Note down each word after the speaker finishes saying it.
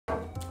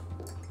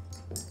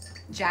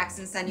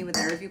Jackson send you with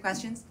interview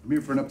questions? I'm here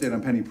for an update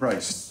on Penny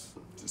Price.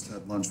 Just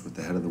had lunch with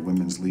the head of the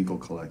Women's Legal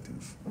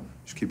Collective.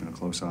 She's keeping a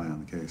close eye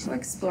on the case. We're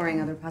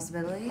exploring other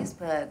possibilities,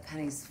 but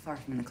Penny's far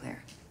from in the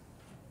clear.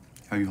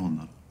 How are you holding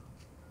up?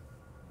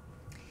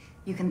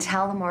 You can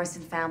tell the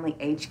Morrison family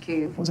HQ.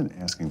 I wasn't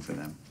asking for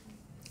them.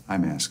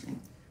 I'm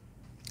asking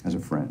as a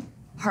friend.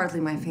 Hardly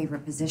my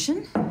favorite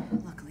position.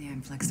 Luckily,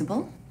 I'm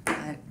flexible,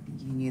 but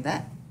you knew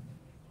that.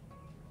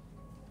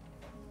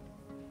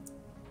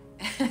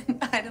 And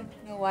I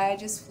don't know why I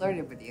just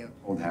flirted with you.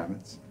 Old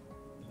habits.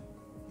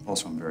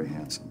 Also, I'm very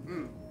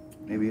handsome.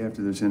 Maybe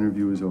after this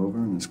interview is over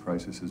and this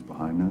crisis is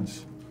behind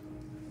us,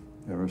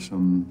 there are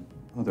some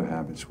other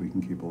habits we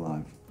can keep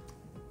alive.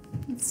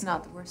 It's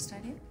not the worst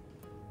idea.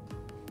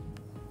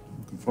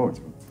 Looking forward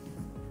to it.